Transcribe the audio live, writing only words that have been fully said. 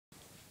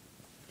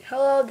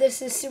Hello,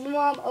 this is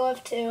Supermom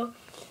OF2,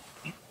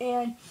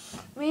 and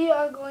we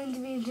are going to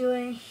be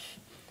doing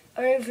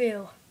a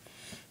review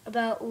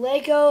about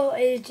Lego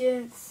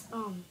Agents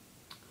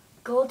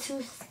Gold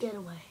Tooth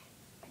Getaway.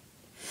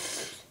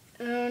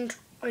 And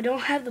I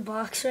don't have the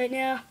box right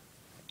now.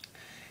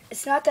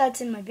 It's not that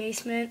it's in my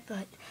basement,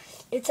 but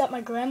it's at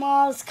my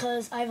grandma's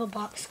because I have a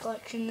box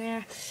collection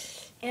there.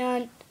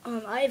 And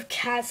I have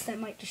cats that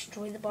might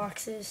destroy the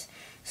boxes,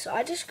 so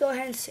I just go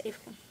ahead and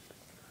save them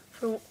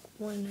for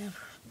whenever.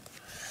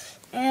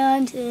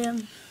 And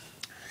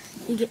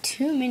you get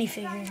 2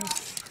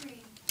 minifigures.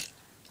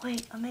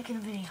 Wait, I'm making a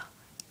video.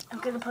 I'm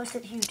going to post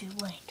it to YouTube.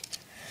 Wait.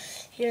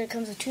 Here it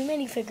comes with 2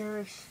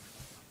 minifigures.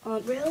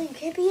 Really? You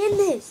can't be in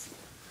this.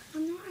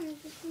 I'm not.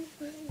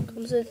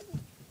 Comes with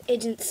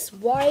Agent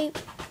Swipe.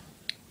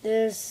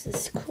 There's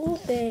this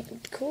cool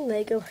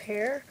Lego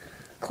hair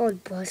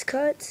called buzz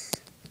cuts.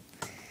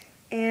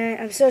 And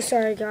I'm so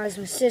sorry, guys.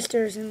 My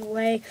sister's in the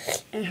way,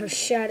 and her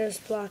shadow's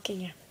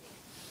blocking it.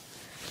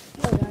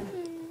 Hold on.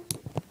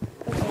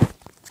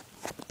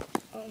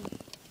 Okay.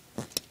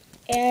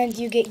 And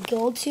you get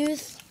Gold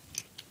Tooth.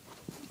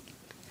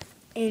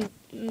 And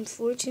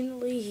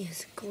unfortunately, he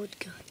has a gold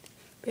gun.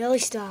 Barely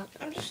stop.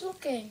 I'm just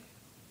looking.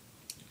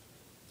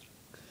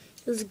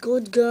 He has a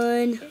gold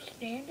gun. You're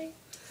standing?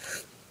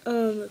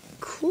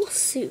 Cool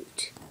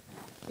suit.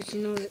 But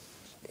you know that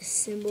the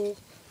symbol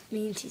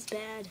means he's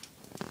bad.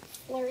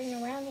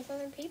 Flirting around with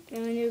other people?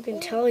 And you can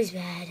tell he's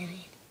bad. I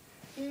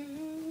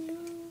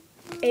mean,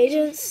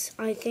 agents,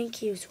 I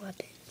think, use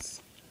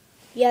weapons.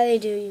 Yeah, they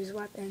do use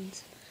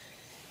weapons.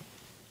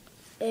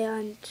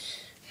 And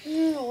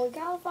We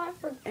qualify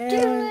for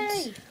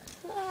getaway.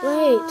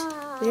 wait,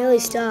 really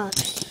stop.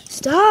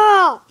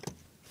 Stop!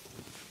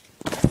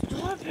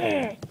 Stop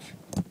it!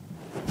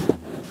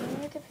 Don't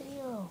make a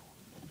video.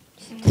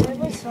 I'm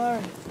terribly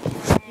sorry.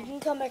 You can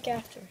come back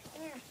after.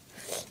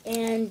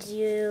 And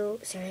you,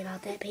 sorry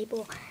about that,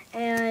 people.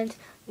 And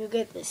you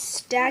get the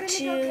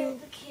statue.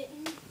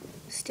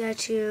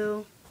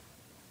 Statue.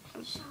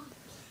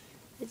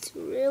 It's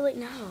really,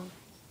 no.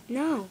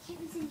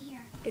 Kitten's in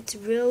here. It's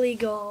really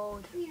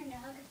gold. Come here,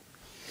 Nug.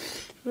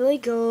 Really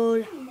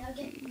gold.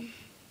 Nugget.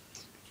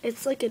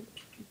 It's like a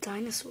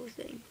dinosaur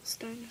thing. It's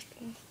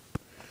dinosaur.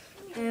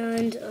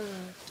 And,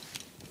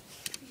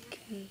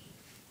 okay.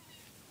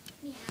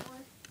 Meower.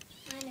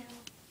 I know.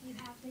 You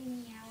have the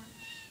meower.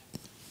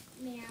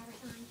 Meower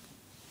sign.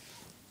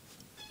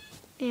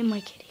 And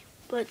my kitty.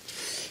 But,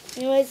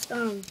 anyways,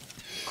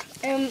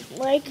 and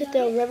like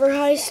the River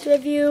Heist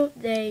review,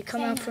 they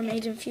come out from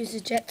Agent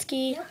Fuse's jet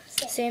ski.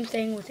 Same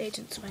thing with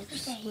Agent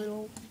Swipe's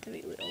little,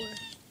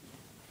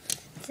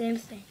 same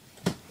thing.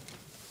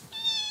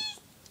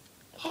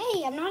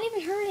 Hey, I'm not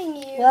even hurting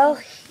you.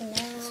 Well,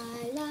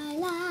 La, la,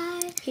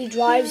 la. he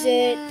drives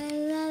it.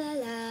 La, la,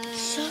 la.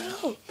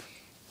 Shut up.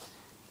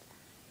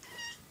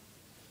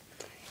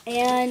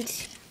 And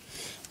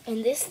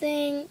this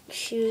thing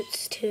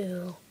shoots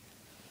too.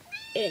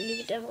 And you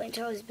can definitely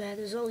tell he's bad.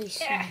 There's all these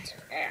scenes.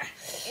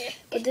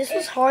 But this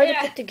was hard to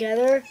put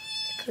together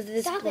because of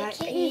this Stop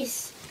black it,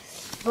 piece.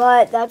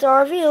 But that's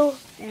our review.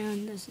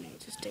 And there's an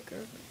agent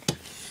sticker.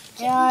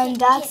 And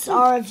that's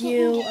our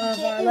review of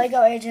our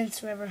Lego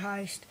Agents River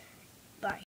Heist.